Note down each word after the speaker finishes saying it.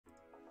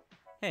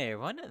Hey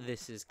everyone,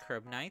 this is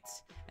Curb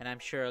Knights, and I'm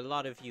sure a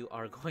lot of you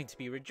are going to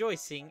be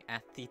rejoicing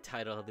at the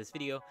title of this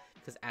video,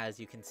 because as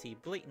you can see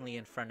blatantly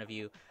in front of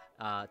you,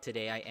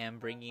 today I am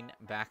bringing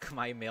back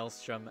my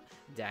Maelstrom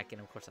deck,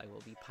 and of course I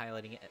will be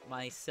piloting it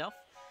myself.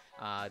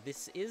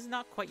 This is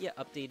not quite yet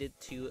updated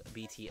to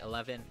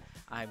BT11.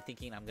 I'm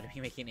thinking I'm going to be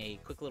making a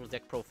quick little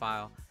deck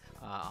profile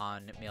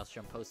on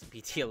Maelstrom post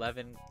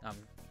BT11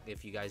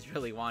 if you guys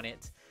really want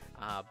it.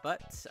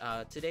 But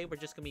today we're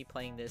just going to be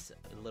playing this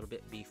a little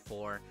bit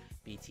before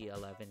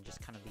BT11, just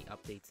kind of the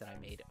updates that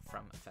I made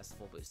from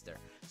Festival Booster.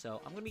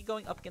 So I'm going to be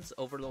going up against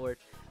Overlord.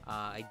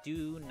 I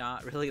do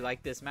not really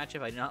like this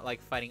matchup. I do not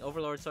like fighting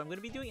Overlord, so I'm going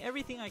to be doing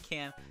everything I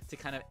can to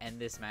kind of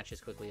end this match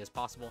as quickly as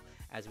possible,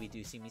 as we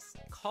do see me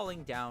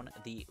calling down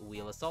the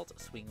Wheel Assault,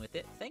 swing with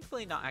it.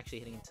 Thankfully not actually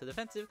hitting into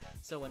defensive,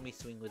 so when we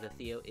swing with a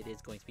Theo, it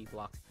is going to be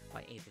blocked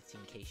by a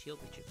 15k shield,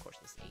 which of course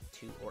is a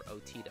 2 or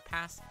OT to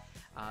pass.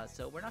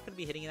 So we're not going to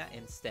be hitting that.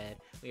 Instead,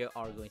 we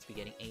are going to be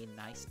getting a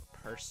nice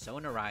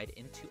Persona ride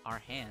into our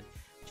hand,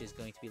 which is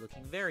going to be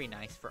looking very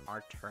nice for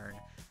our turn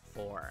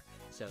 4.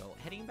 So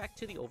heading back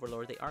to the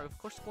Overlord, they are of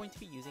course going to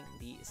be using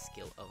the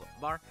skill of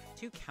Bar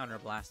to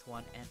counterblast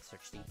 1 and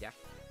search the deck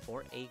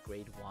for a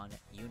grade 1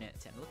 unit.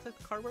 And it looks like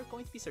the card we're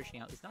going to be searching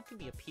out is not going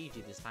to be a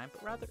PG this time,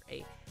 but rather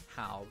a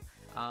Halb.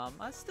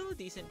 Still a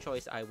decent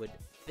choice, I would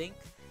think.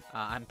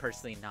 I'm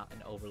personally not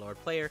an Overlord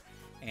player,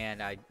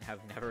 and I have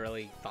never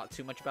really thought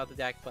too much about the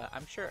deck, but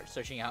I'm sure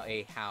searching out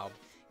a Halb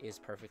is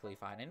perfectly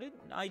fine. And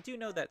I do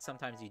know that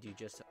sometimes you do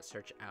just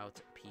search out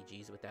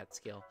PGs with that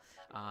skill.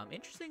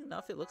 Interesting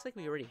enough, it looks like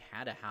we already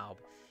had a Halb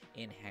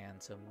in hand,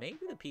 so maybe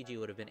the PG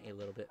would have been a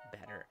little bit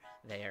better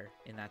there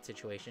in that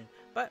situation,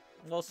 but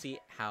we'll see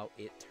how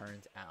it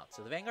turns out.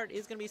 So the Vanguard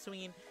is going to be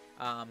swinging.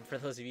 For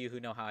those of you who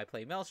know how I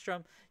play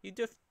Maelstrom, you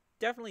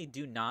definitely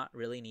do not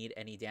really need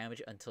any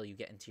damage until you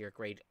get into your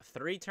grade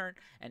 3 turn,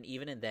 and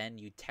even then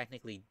you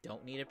technically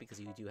don't need it because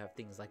you do have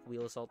things like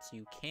Wheel Assaults.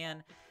 You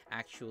can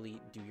actually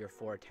do your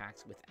 4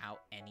 attacks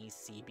without any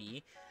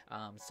CB.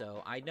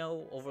 So I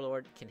know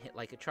Overlord can hit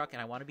like a truck,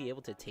 and I want to be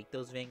able to take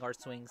those Vanguard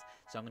swings,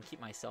 so I'm going to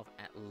keep myself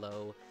at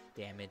low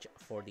damage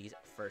for these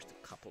first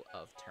couple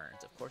of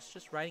turns. Of course,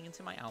 just riding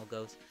into my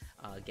Algos,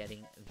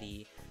 getting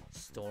the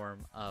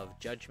Storm of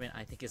Judgment,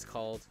 I think is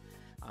called.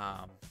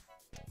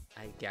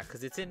 Yeah,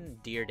 because it's in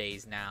Deer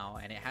Days now,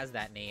 and it has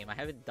that name. I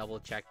haven't double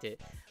checked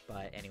it,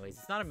 but anyways,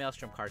 it's not a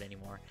Maelstrom card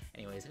anymore.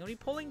 Anyways, I'm going to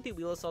be pulling the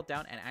Wheel Assault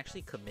down and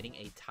actually committing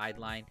a Tide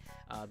Line,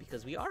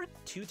 because we are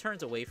 2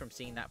 turns away from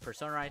seeing that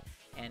Persona ride,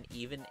 and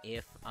even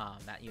if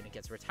that unit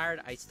gets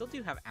retired, I still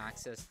do have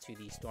access to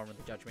the Storm of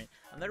the Judgment.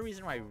 Another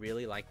reason why I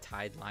really like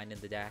Tide Line in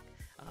the deck,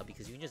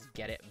 because you can just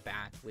get it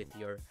back with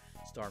your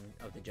Storm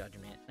of the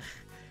Judgment.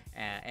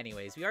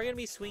 Anyways, we are going to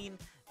be swinging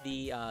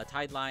the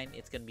Tide Line.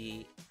 It's going to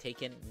be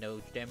taken,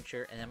 no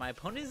Demeter, and then my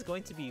opponent is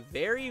going to be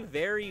very,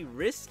 very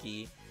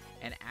risky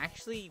and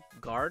actually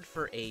guard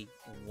for a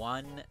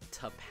 1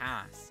 to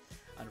pass.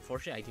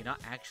 Unfortunately, I do not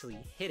actually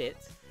hit it.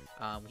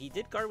 He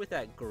did guard with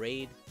that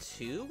grade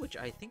 2, which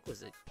I think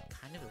was a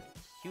kind of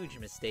a huge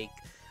mistake,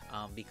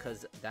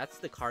 because that's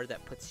the card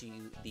that puts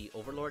you the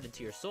Overlord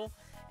into your soul.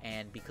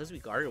 And because we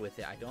guarded with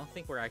it, I don't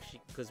think we're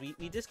actually, because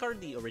we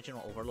discarded the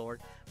original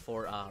Overlord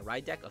for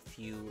Ride deck a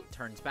few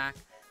turns back.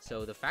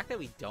 So the fact that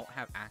we don't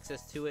have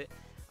access to it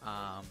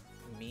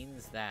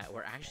means that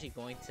we're actually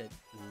going to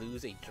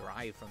lose a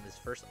drive from this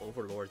first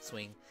Overlord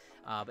swing.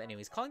 But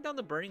anyways, calling down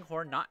the Burning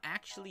Horn, not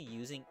actually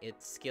using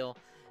its skill.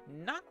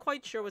 Not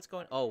quite sure what's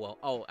going. Oh well.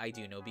 Oh, I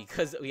do know,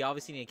 because we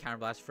obviously need a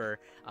counterblast for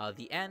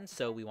the end,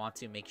 so we want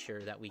to make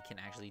sure that we can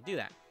actually do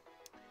that.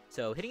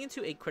 So hitting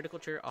into a critical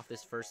trigger off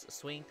this first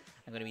swing,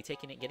 I'm going to be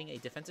taking it, getting a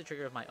defensive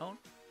trigger of my own,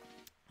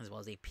 as well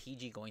as a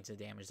PG going to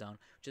the damage zone,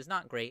 which is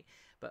not great.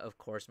 But of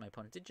course, my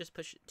opponent did just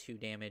push 2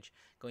 damage.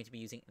 Going to be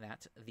using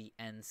the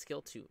end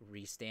skill to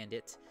restand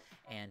it.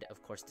 And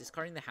of course,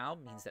 discarding the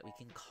Halb means that we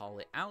can call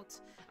it out.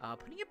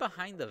 Putting it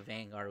behind the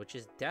Vanguard, which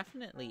is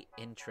definitely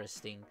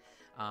interesting.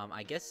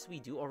 I guess we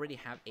do already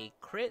have a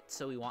crit,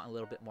 so we want a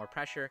little bit more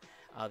pressure.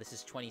 This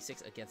is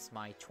 26 against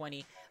my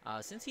 20.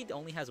 Since he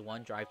only has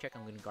 1 drive check,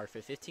 I'm going to guard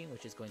for 15,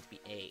 which is going to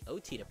be a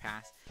OT to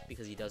pass,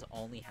 because he does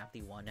only have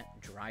the 1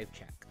 drive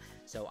check.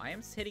 So I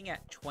am hitting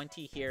at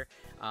 20 here.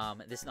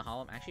 This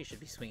Nahalem actually should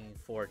be swinging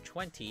for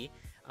 20.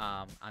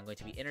 I'm going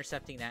to be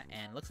intercepting that,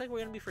 and looks like we're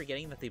going to be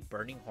forgetting that the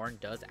Burning Horn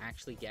does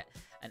actually get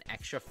an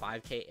extra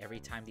 5k every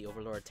time the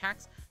Overlord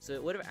attacks, so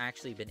it would have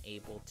actually been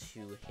able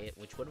to hit,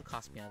 which would have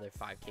cost me another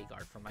 5k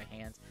guard from my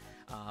hands.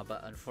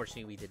 But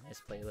unfortunately, we did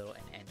misplay a little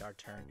and end our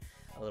turn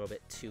a little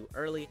bit too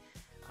early.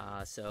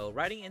 So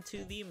riding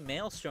into the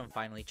Maelstrom,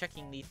 finally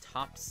checking the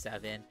top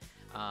 7.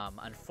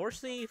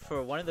 Unfortunately,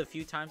 for one of the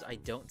few times I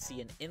don't see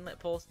an inlet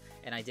pulse,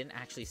 and I didn't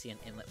actually see an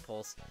inlet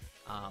pulse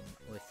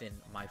within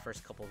my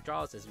first couple of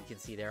draws. As we can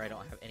see there, I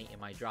don't have any in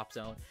my drop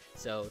zone,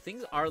 so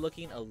things are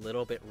looking a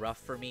little bit rough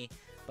for me.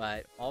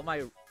 But all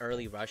my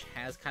early rush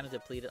has kind of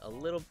depleted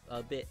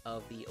a bit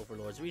of the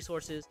Overlord's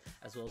resources,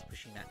 as well as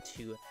pushing that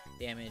 2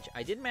 damage.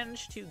 I did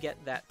manage to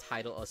get that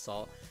Tidal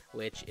Assault,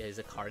 which is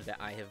a card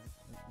that I have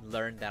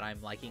learned that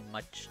I'm liking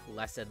much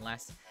less and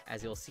less,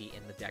 as you'll see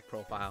in the deck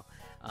profile.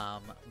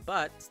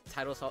 But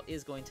Tidal Assault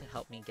is going to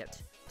help me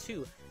get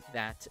to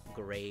that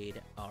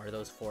grade, or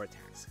those 4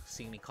 attacks.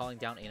 Seeing me calling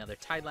down another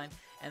Tideline,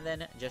 and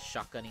then just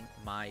shotgunning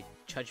my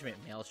Judgment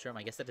Maelstrom.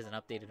 I guess that isn't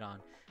updated on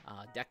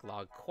deck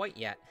log quite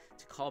yet,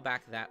 to call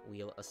back that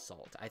Wheel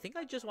Assault. I think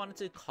I just wanted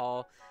to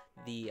call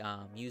the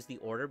use the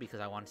order because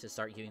I wanted to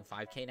start giving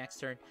 5k next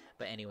turn.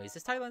 But anyways,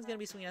 this Tideline's going to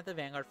be swinging at the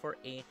Vanguard for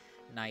a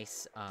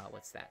nice,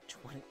 what's that,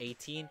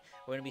 18.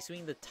 We're going to be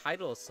swinging the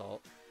Tidal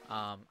Assault.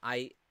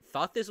 I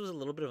thought this was a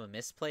little bit of a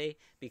misplay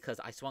because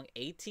I swung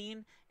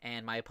 18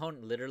 and my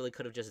opponent literally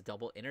could have just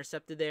double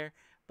intercepted there,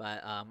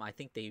 but I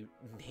think they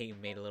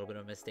made a little bit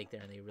of a mistake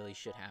there, and they really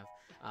should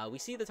have. We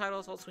see the Tidal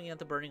Assault swinging at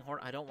the Burning Horn.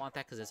 I don't want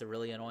that because it's a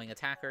really annoying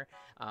attacker.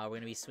 We're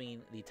going to be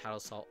swinging the Tidal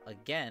Assault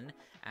again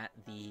at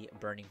the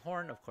Burning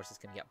Horn. Of course, it's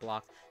going to get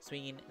blocked.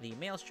 Swinging the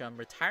Maelstrom,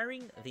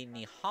 retiring the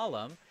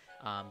Nihalam,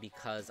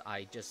 because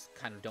I just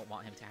kind of don't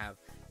want him to have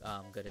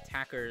good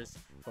attackers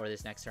for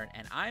this next turn,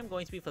 and I'm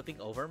going to be flipping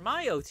over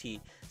my OT,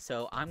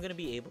 so I'm going to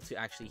be able to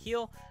actually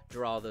heal,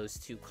 draw those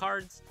 2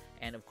 cards,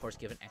 and of course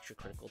give an extra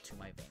critical to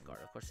my Vanguard.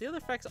 Of course, the other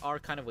effects are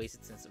kind of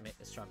wasted since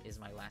Maelstrom is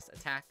my last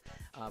attack,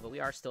 but we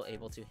are still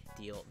able to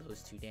deal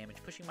those 2 damage,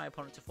 pushing my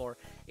opponent to 4.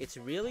 It's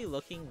really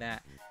looking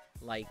that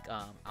like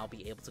I'll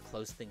be able to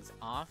close things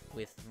off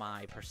with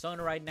my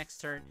Persona Ride next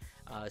turn.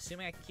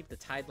 Assuming I can keep the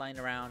Tideline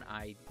around,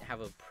 I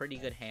have a pretty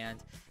good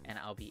hand, and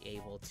I'll be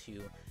able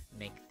to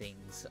make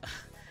things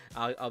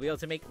I'll be able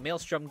to make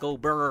Maelstrom go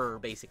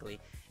brrr, basically.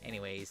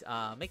 Anyways,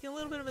 making a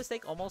little bit of a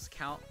mistake, almost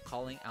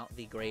calling out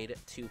the grade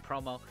 2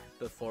 promo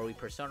before we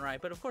Persona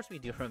Ride, but of course we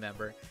do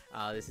remember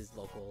this is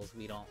locals.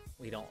 We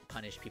don't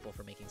punish people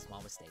for making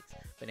small mistakes.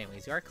 But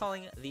anyways, we are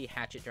calling the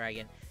Hatchet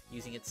Dragon,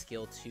 using its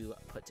skill to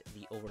put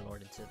the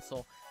Overlord into the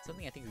soul.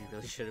 Something I think we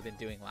really should have been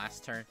doing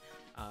last turn.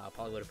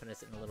 Probably would have put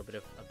us in a little bit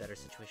of a better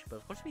situation. But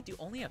of course we do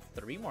only have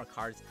 3 more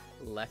cards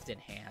left in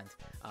hand.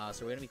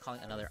 So we're going to be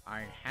calling another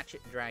Iron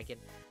Hatchet Dragon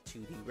to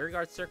the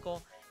rearguard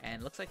circle.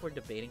 And looks like we're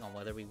debating on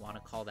whether we want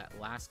to call that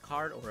last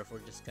card or if we're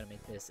just going to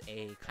make this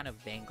a kind of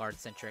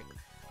Vanguard-centric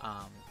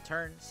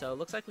turn. So it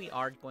looks like we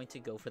are going to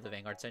go for the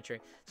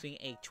Vanguard-centric, swinging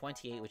a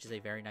 28, which is a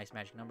very nice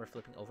magic number,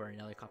 flipping over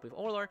another copy of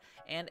Overlord,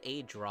 and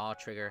a draw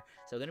trigger.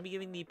 So going to be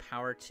giving the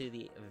power to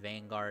the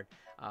Vanguard.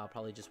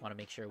 Probably just want to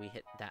make sure we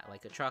hit that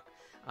like a truck.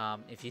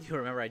 If you do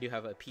remember, I do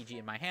have a PG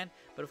in my hand,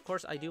 but of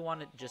course I do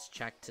want to just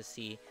check to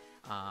see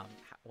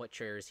what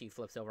triggers he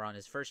flips over on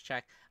his first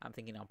check. I'm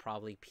thinking I'll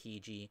probably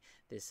PG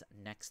this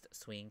next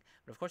swing.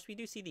 But of course we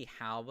do see the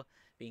Halb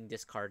being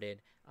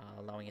discarded,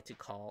 allowing it to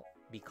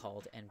be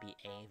called and be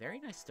a very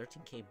nice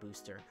 13k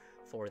booster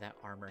for that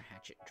Armor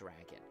Hatchet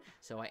Dragon.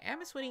 So I am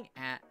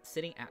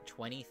sitting at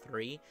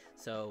 23,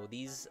 so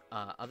these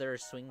other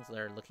swings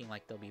are looking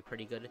like they'll be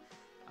pretty good,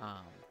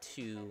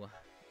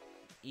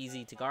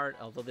 easy to guard,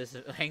 although this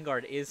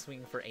Vanguard is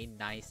swinging for a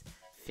nice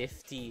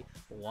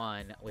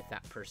 51 with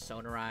that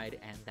Persona Ride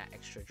and that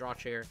extra draw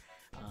trigger.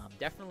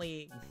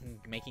 Definitely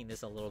making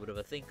this a little bit of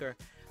a thinker.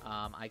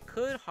 I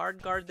could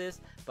hard guard this,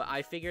 but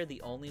I figure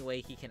the only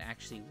way he can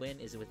actually win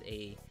is with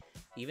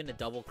even a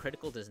double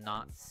critical does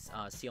not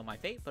seal my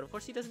fate. But of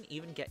course he doesn't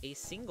even get a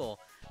single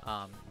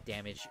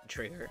damage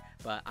trigger,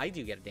 but I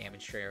do get a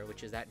damage trigger,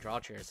 which is that draw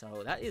trigger.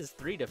 So that is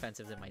 3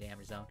 defensives in my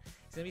damage zone.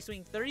 He's gonna be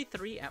swinging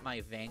 33 at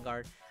my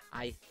Vanguard.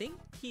 I think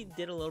he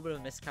did a little bit of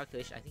a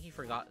miscalculation. I think he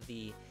forgot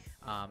the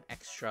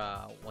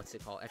extra,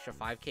 extra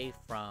 5k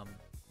from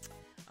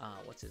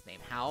what's his name,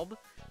 Halb.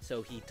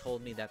 So he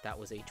told me that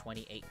was a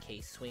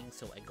 28k swing,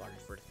 so I guarded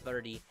for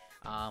 30.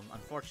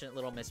 Unfortunate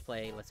little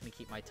misplay. Lets me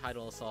keep my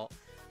Tidal Assault,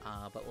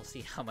 but we'll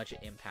see how much it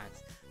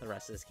impacts the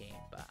rest of this game.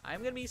 But I'm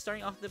going to be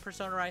starting off with the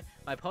Persona Ride.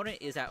 My opponent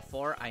is at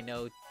 4. I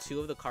know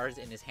 2 of the cards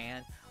in his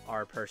hand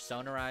are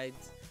Persona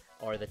Rides,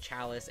 or the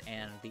Chalice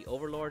and the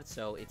Overlord,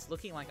 so it's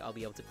looking like I'll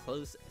be able to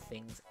close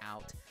things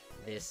out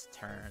this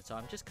turn. So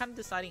I'm just kind of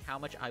deciding how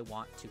much I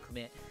want to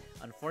commit.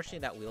 Unfortunately,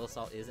 that Wheel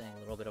Assault is in a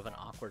little bit of an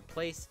awkward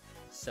place,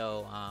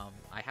 so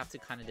I have to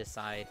kind of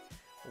decide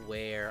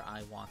where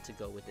I want to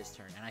go with this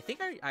turn. And I think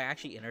I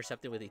actually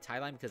intercepted with a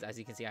Tideline, because as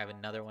you can see I have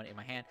another one in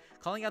my hand.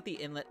 Calling out the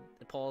Inlet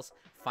Pulse,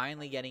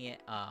 finally getting it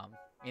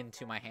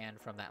into my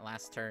hand from that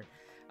last turn.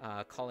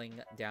 Calling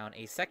down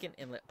a second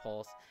Inlet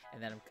Pulse,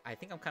 and then I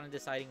think I'm kind of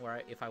deciding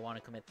if I want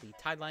to commit the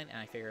Tideline, and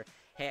I figure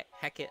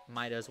heck it,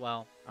 might as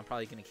well. I'm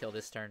probably going to kill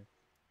this turn,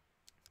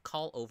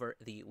 call over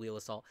the Wheel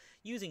Assault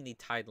using the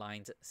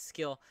Tideline's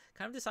skill.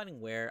 Kind of deciding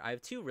where. I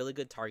have 2 really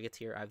good targets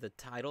here. I have the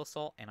Tidal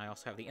Assault, and I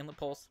also have the Inlet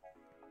Pulse.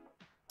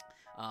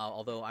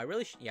 Although I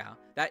really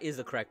that is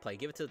the correct play.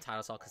 Give it to the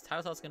Tidal Assault, because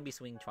Tidal Assault is going to be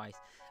swinging twice.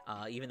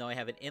 Even though I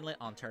have an Inlet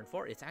on turn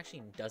 4, it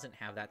actually doesn't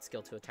have that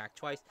skill to attack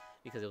twice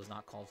because it was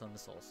not called on the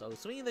soul. So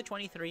swinging the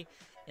 23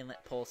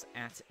 Inlet Pulse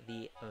at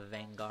the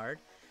Vanguard.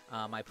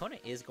 My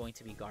opponent is going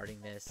to be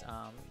guarding this.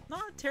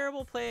 Not a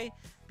terrible play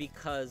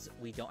because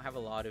we don't have a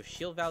lot of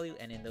shield value,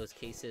 and in those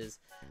cases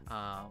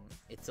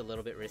it's a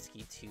little bit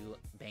risky to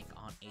bank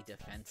on a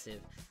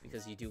defensive,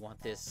 because you do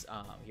want this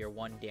your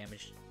 1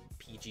 damage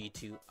PG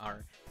to,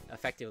 or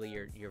effectively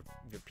your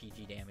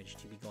PG damage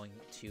to be going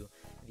to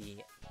the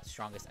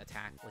strongest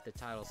attack with the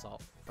Tidal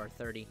Assault for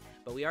 30.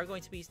 But we are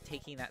going to be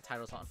taking that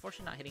Tidal Assault,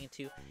 unfortunately not hitting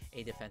into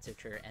a defensive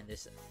trigger, and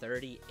this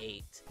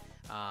 38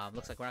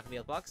 looks like we're not going to be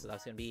able to block, so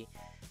that's going to be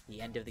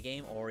the end of the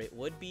game, or it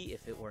would be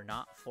if it were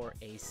not for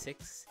a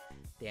 6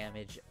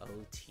 damage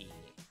OT.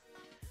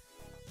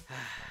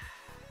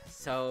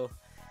 So,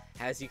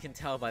 as you can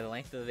tell by the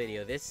length of the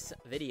video, this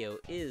video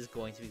is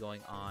going to be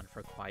going on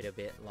for quite a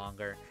bit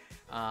longer.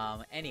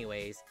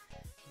 Anyways,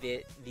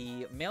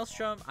 the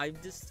Maelstrom, I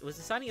just was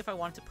deciding if I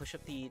wanted to push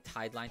up the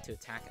Tide line to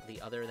attack the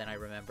other, then I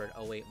remembered,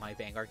 oh wait, my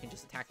Vanguard can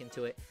just attack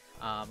into it.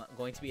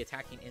 Going to be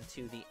attacking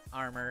into the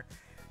armor,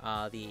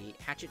 the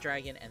Hatchet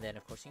Dragon, and then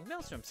of course using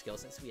Maelstrom skill,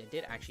 since we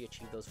did actually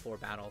achieve those 4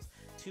 battles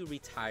to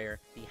retire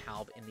the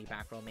Halb in the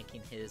back row,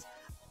 making his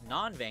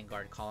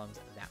non-Vanguard columns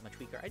that much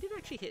weaker. I did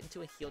actually hit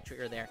into a heal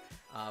trigger there.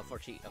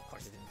 Fortunately, of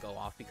course, it didn't go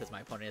off because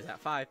my opponent is at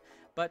 5.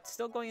 But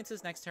still, going into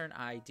this next turn,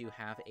 I do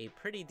have a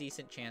pretty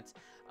decent chance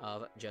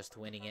of just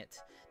winning it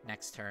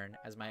next turn,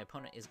 as my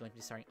opponent is going to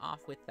be starting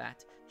off with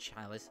that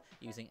Chalice,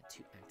 using it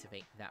to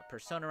activate that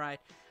Persona Ride.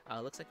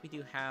 Looks like we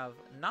do have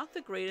not the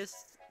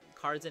greatest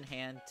cards in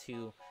hand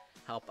to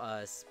help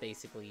us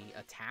basically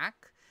attack.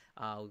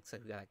 Looks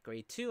like we got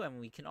grade 2, and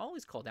we can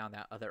always call down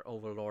that other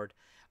Overlord.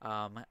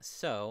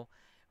 So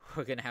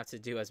we're gonna have to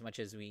do as much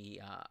as we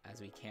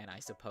can, I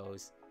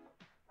suppose.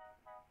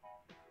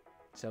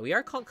 So we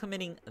are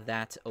committing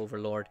that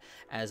Overlord,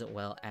 as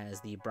well as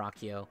the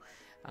Brachio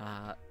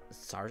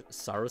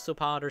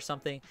Sarusopod or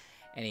something.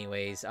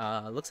 Anyways,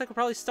 looks like we're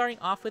probably starting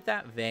off with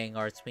that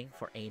Vanguard swing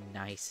for a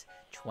nice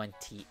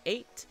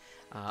 28.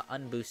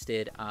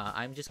 Unboosted.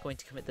 I'm just going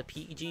to commit the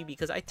PG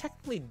because I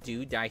technically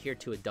do die here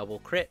to a double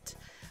crit.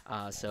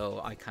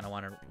 So I kind of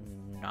want to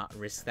not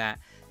risk that.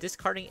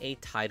 Discarding a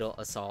Tidal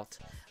Assault.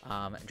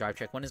 Drive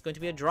check 1 is going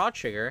to be a draw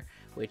trigger,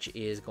 which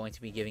is going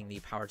to be giving the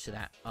power to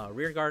that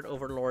Rearguard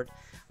Overlord.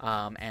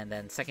 And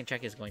then second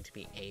check is going to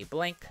be a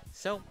blank.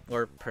 So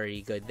we're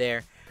pretty good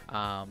there.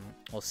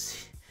 We'll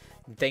see.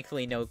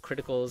 Thankfully, no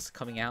criticals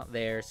coming out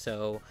there,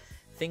 so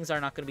things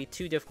are not going to be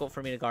too difficult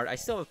for me to guard. I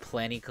still have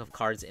plenty of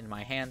cards in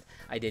my hand.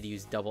 I did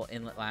use double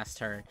inlet last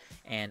turn,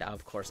 and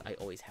of course I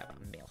always have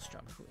a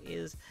Maelstrom, who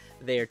is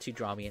there to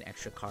draw me an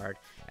extra card,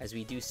 as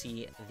we do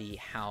see the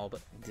Halb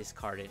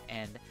discarded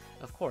and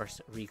of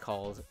course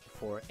recalled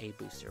for a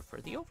booster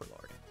for the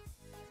Overlord.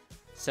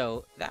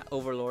 So that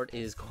Overlord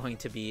is going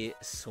to be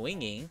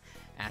swinging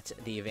at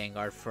the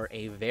Vanguard for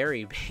a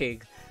very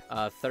big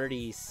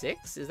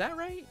 36, is that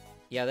right?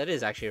 Yeah, that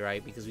is actually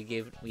right, because we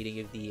didn't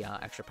give the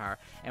extra power.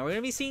 And we're going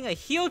to be seeing a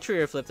heal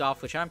trigger flipped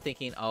off, which I'm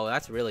thinking, oh,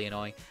 that's really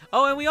annoying.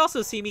 Oh, and we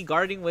also see me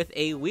guarding with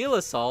a Wheel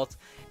Assault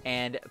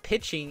and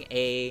pitching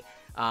a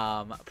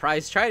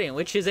Prize Trident,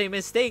 which is a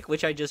mistake,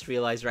 which I just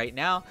realized right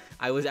now.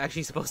 I was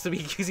actually supposed to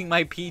be using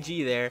my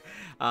PG there,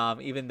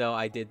 even though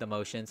I did the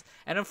motions.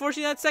 And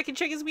unfortunately, that second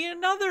check is me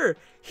another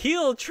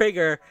heal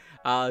trigger.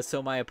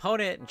 So my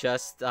opponent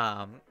just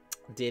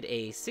did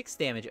a 6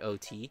 damage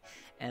OT,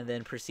 and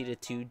then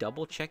proceeded to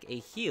double check a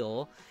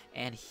heal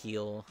and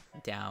heal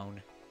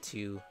down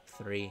to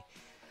 3.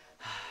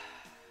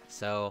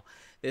 So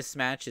this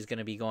match is going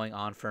to be going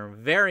on for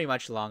very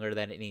much longer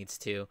than it needs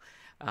to.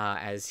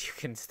 As you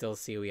can still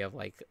see, we have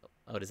like,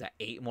 what is that,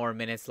 8 more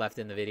minutes left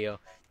in the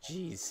video.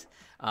 Jeez.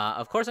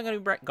 Of course, I'm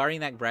going to be guarding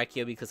that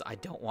Brachio because I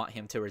don't want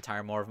him to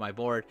retire more of my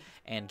board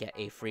and get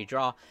a free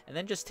draw. And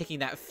then just taking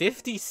that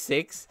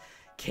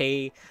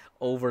 56k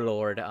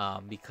Overlord,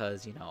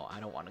 because, you know, I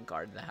don't want to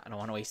guard that. I don't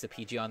want to waste the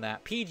PG on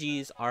that.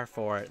 PGs are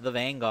for the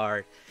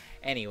Vanguard.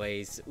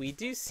 Anyways, we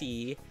do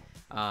see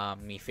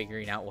me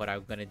figuring out what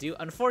I'm going to do.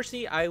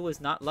 Unfortunately, I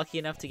was not lucky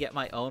enough to get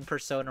my own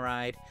Persona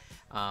Ride.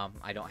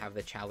 I don't have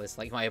the Chalice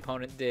like my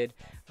opponent did.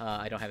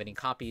 I don't have any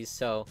copies.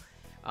 So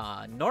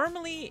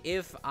normally,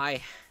 if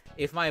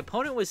my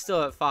opponent was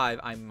still at 5,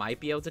 I might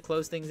be able to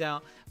close things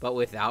out. But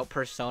without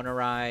Persona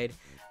Ride,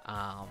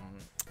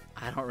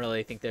 I don't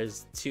really think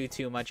there's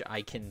too much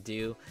I can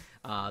do.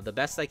 The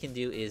best I can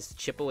do is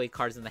chip away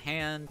cards in the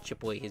hand,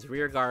 chip away his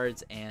rear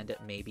guards, and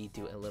maybe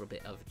do a little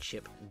bit of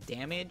chip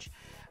damage.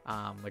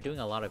 We're doing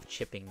a lot of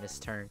chipping this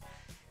turn.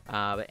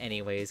 But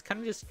anyways, kind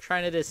of just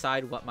trying to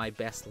decide what my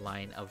best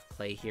line of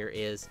play here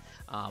is.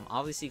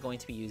 Obviously going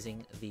to be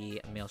using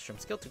the Maelstrom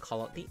skill to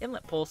call out the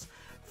Inlet Pulse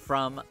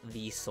from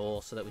the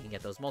Soul so that we can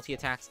get those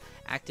multi-attacks,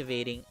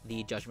 activating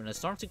the Judgment of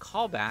Storm to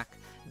call back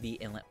the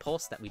Inlet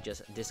Pulse that we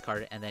just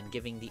discarded, and then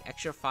giving the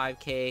extra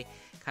 5k,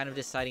 kind of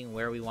deciding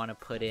where we want to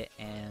put it.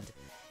 And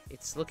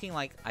it's looking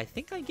like I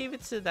think I gave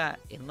it to that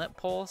Inlet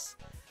Pulse,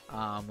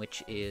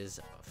 which is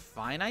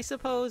fine, I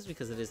suppose,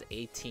 because it is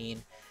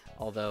 18.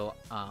 Although,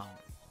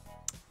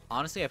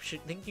 honestly, I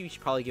think you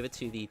should probably give it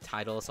to the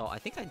Tidal Assault. I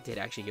think I did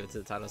actually give it to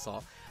the Tidal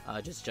Assault,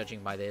 just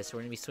judging by this. We're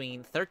going to be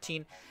swinging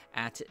 13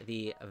 at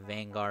the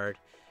Vanguard.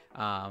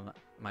 My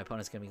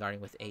opponent's going to be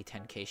guarding with a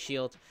 10k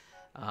shield.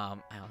 I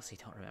honestly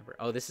don't remember.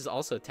 Oh, this is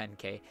also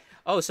 10k.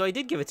 Oh, so I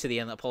did give it to the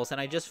Inlet Pulse,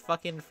 and I just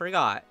fucking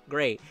forgot.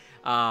 Great.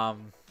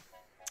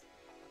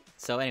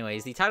 So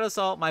anyways, the Tidal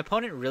Assault, my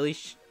opponent really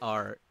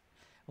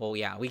well,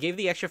 yeah, we gave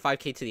the extra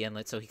 5k to the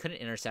inlet, so he couldn't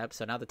intercept.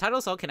 So now the Tidal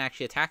Assault can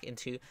actually attack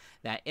into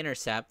that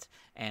intercept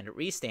and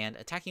restand,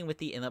 attacking with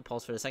the inlet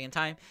pulse for the second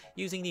time,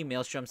 using the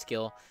Maelstrom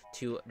skill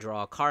to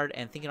draw a card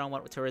and thinking on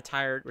what to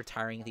retire,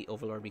 retiring the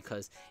Overlord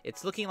because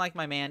it's looking like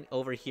my man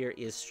over here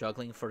is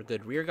struggling for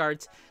good rear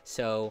guards.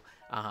 So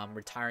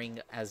retiring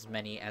as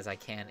many as I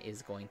can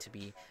is going to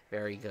be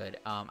very good.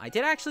 I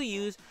did actually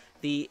use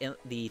the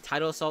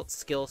Tidal Assault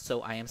skill,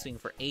 so I am swinging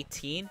for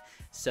 18.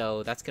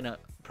 So that's going to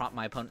prompt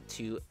my opponent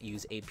to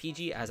use a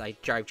PG as I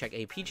drive check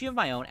a PG of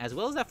my own, as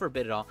well as that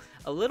Forbid It All.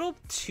 A little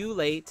too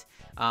late,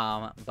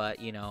 but,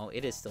 you know,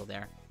 it is still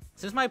there.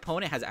 Since my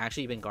opponent has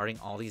actually been guarding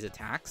all these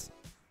attacks,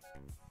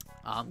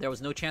 there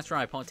was no chance for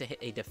my opponent to hit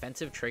a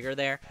defensive trigger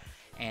there.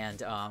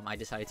 And I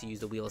decided to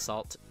use the Wheel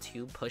Assault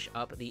to push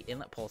up the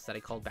inlet pulse that I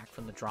called back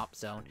from the drop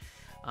zone.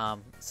 I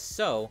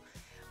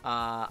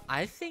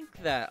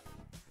think that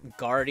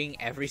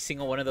guarding every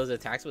single one of those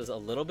attacks was a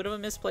little bit of a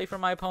misplay for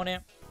my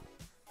opponent.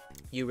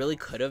 You really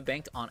could have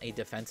banked on a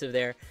defensive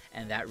there,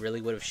 and that really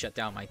would have shut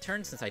down my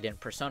turn since I didn't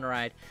Persona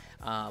Ride.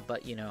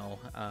 But, you know,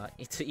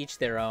 to each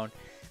their own.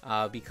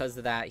 Because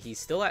of that, he's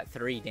still at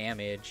 3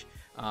 damage.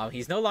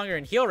 He's no longer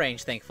in heal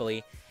range,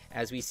 thankfully,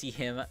 as we see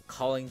him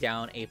calling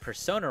down a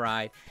Persona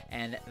Ride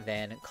and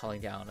then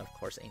calling down, of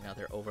course,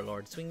 another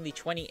Overlord. Swinging the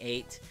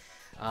 28.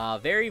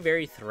 Very,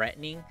 very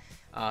threatening.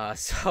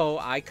 So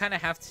I kind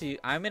of have to...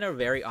 I'm in a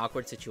very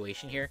awkward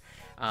situation here.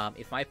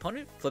 If my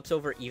opponent flips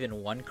over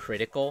even 1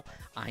 critical,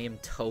 I am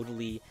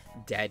totally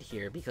dead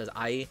here because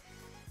I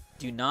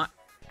do not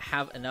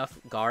have enough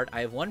guard.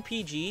 I have 1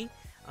 PG,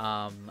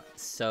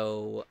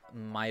 so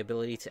my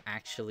ability to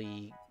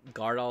actually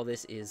guard all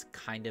this is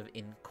kind of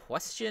in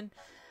question.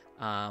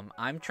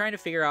 I'm trying to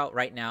figure out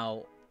right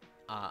now.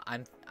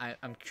 I'm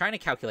trying to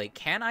calculate,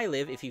 can I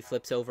live if he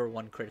flips over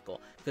 1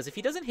 critical? Because if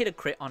he doesn't hit a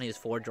crit on his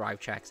 4 drive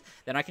checks,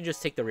 then I can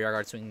just take the rear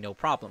guard swing, no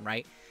problem,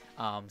 right?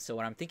 So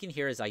what I'm thinking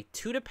here is I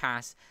 2 to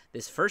pass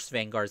this first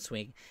Vanguard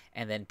swing,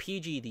 and then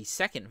PG the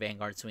second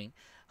Vanguard swing.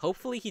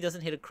 Hopefully he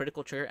doesn't hit a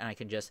critical trigger, and I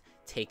can just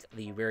take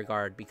the rear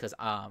guard, because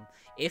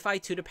if I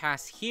 2 to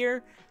pass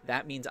here,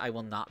 that means I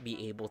will not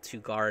be able to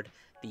guard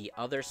the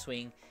other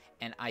swing.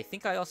 And I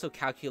think I also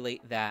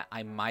calculate that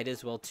I might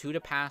as well 2 to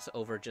pass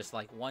over just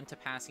like 1 to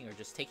passing or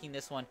just taking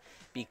this one,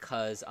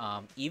 because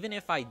even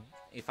if I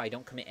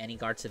don't commit any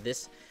guard to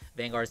this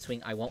Vanguard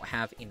swing, I won't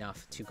have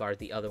enough to guard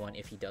the other one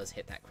if he does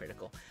hit that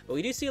critical. But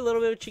we do see a little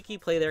bit of cheeky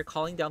play there,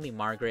 calling down the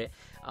Margaret.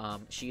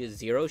 She is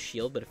 0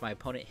 shield, but if my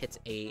opponent hits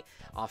a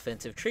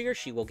offensive trigger,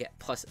 she will get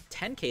plus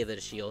 10k of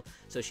the shield.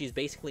 So she's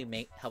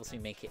basically helps me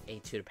make it a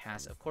 2 to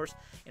pass. Of course,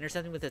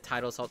 intercepting with the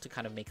Tidal Assault to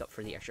kind of make up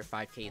for the extra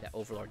 5k that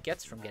Overlord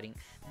gets from getting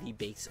the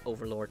base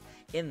Overlord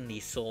in the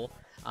soul.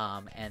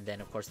 And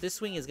then of course this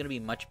swing is going to be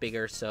much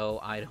bigger,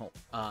 so I don't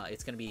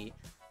it's going to be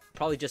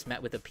probably just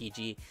met with a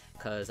PG,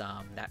 because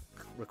that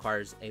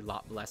requires a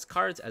lot less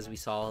cards. As we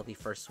saw the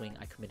first swing,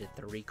 I committed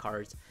 3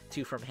 cards,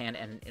 2 from hand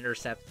and an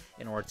intercept,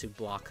 in order to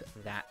block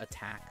that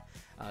attack.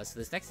 So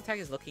this next attack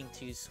is looking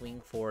to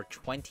swing for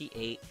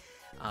 28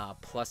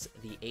 plus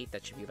the 8.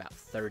 That should be about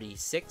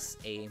 36,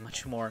 a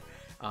much more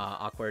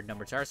awkward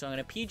number to start. So I'm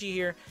going to PG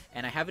here,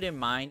 and I have it in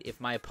mind,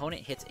 if my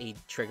opponent hits a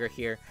trigger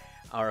here,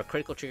 or a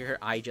critical trigger here,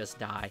 I just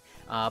die.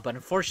 But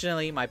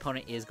unfortunately, my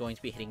opponent is going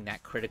to be hitting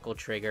that critical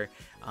trigger.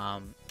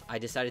 I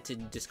decided to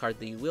discard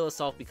the Wheel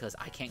Assault because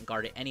I can't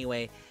guard it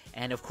anyway.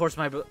 And of course,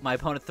 my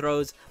opponent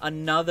throws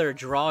another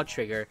draw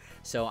trigger,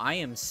 so I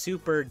am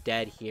super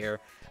dead here.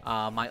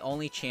 My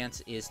only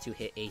chance is to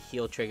hit a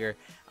heal trigger.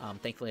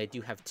 Thankfully, I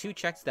do have 2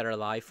 checks that are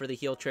alive for the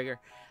heal trigger.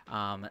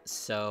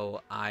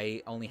 So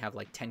I only have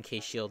like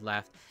 10k shield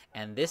left.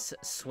 And this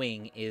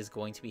swing is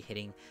going to be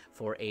hitting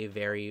for a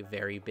very,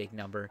 very big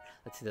number.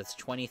 Let's see, that's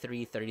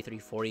 23, 33,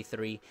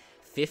 43,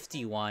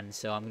 51.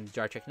 So I'm going to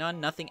drive check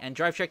none, nothing. And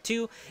drive check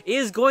 2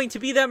 is going to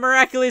be that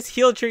miraculous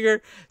heal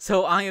trigger.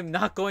 So I am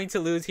not going to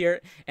lose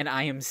here. And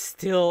I am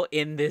still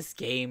in this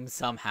game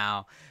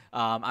somehow.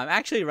 I'm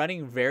actually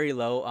running very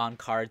low on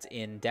cards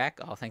in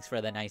deck. Oh, thanks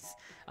for the nice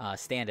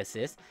stand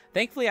assist.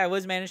 Thankfully, I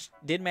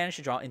did manage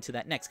to draw into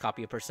that next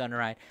copy of Persona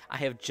Ride. I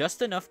have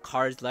just enough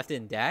cards left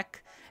in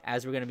deck,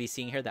 as we're going to be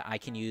seeing here, that I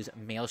can use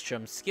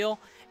Maelstrom skill.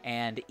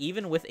 And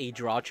even with a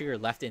draw trigger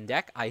left in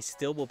deck, I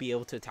still will be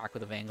able to attack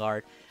with a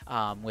Vanguard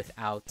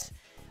without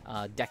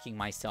decking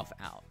myself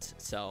out.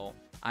 So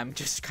I'm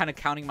just kind of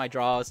counting my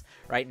draws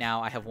right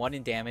now. I have 1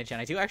 in damage, and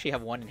I do actually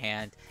have 1 in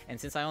hand. And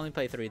since I only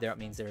play 3, that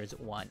means there is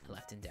 1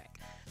 left in deck.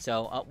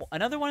 So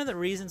another one of the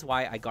reasons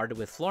why I guarded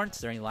with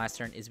Florence during the last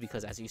turn is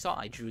because, as you saw,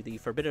 I drew the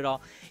Forbid It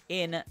All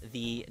in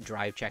the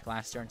drive check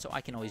last turn. So I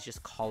can always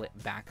just call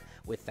it back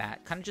with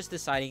that. Kind of just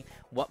deciding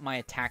what my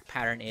attack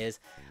pattern is.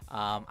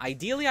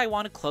 Ideally, I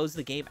want to close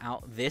the game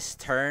out this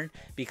turn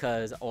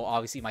because,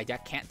 obviously, my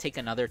deck can't take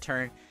another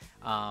turn.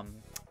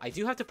 I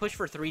do have to push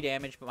for 3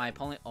 damage, but my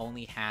opponent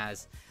only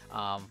has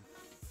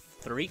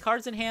 3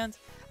 cards in hand.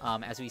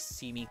 as we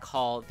see me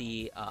call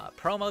the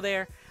promo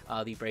there,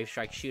 the Brave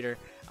Strike Shooter.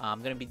 I'm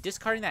going to be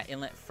discarding that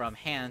inlet from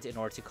hand in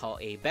order to call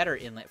a better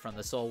inlet from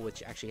the soul,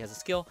 which actually has a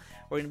skill.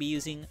 We're going to be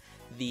using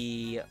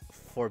the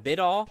Forbid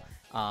All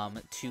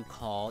to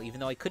call, even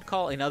though I could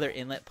call another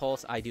inlet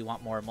pulse, I do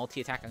want more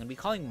multi-attack. I'm going to be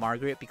calling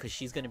Margaret because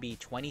she's going to be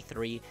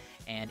 23,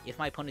 and if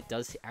my opponent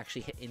does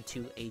actually hit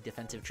into a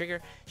defensive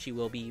trigger, she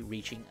will be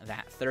reaching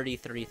that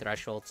 33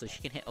 threshold, so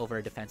she can hit over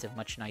a defensive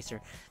much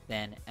nicer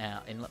than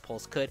inlet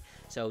pulse could.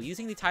 So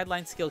using the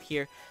Tideline skill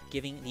here,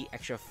 giving the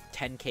extra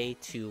 10k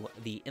to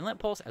the inlet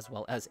pulse as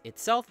well as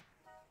itself.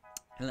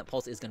 Inlet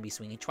Pulse is going to be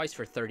swinging twice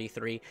for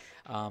 33,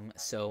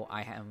 so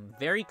I am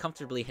very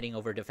comfortably hitting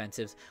over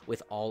defensives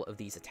with all of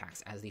these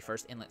attacks. As the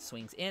first inlet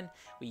swings in,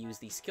 we use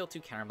the skill 2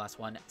 Counterblast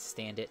 1,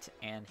 stand it,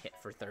 and hit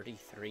for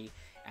 33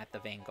 at the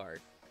Vanguard.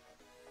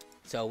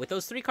 So with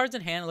those 3 cards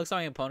in hand, it looks like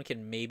my opponent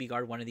can maybe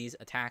guard one of these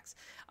attacks.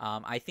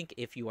 I think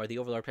if you are the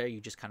Overlord player,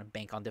 you just kind of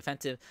bank on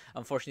defensive.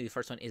 Unfortunately, the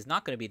first one is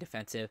not going to be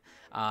defensive.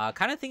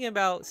 Kind of thinking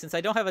about, since I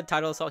don't have a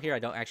Tidal Assault here, I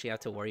don't actually have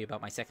to worry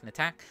about my second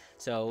attack.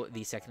 So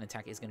the second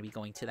attack is going to be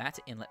going to that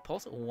Inlet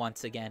Pulse.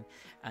 Once again,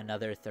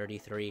 another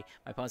 33.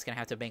 My opponent's going to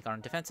have to bank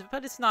on defensive,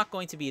 but it's not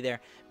going to be there,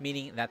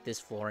 meaning that this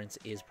Florence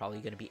is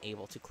probably going to be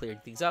able to clear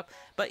things up.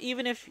 But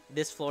even if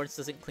this Florence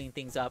doesn't clean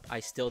things up,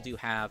 I still do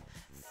have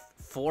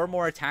 4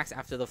 more attacks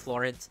after the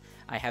Florence.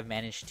 I have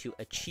managed to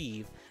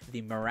achieve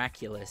the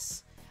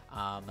miraculous,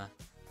 how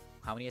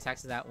many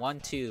attacks is that? 1,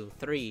 2,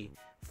 3,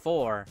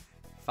 4,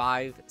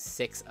 5,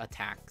 6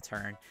 attack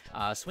turn.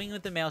 Swinging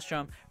with the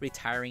Maelstrom,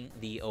 retiring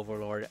the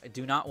Overlord. I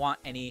do not want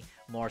any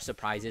more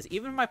surprises.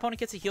 Even if my opponent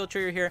gets a heal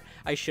trigger here,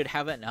 I should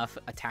have enough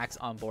attacks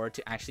on board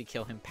to actually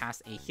kill him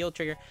past a heal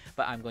trigger,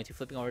 but I'm going to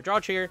flipping over draw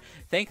trigger.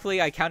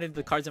 Thankfully, I counted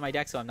the cards in my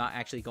deck, so I'm not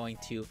actually going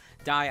to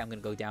die. I'm going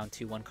to go down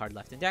to 1 card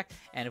left in deck,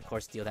 and of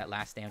course deal that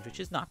last damage, which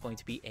is not going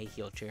to be a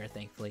heal trigger,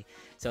 thankfully.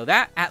 So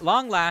that, at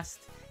long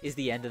last, is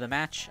the end of the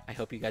match. I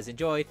hope you guys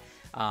enjoyed.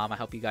 I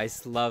hope you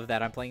guys love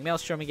that I'm playing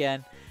Maelstrom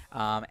again.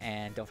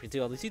 And don't forget to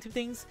do all these YouTube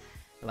things.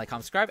 Like,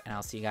 comment, subscribe, and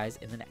I'll see you guys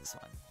in the next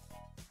one.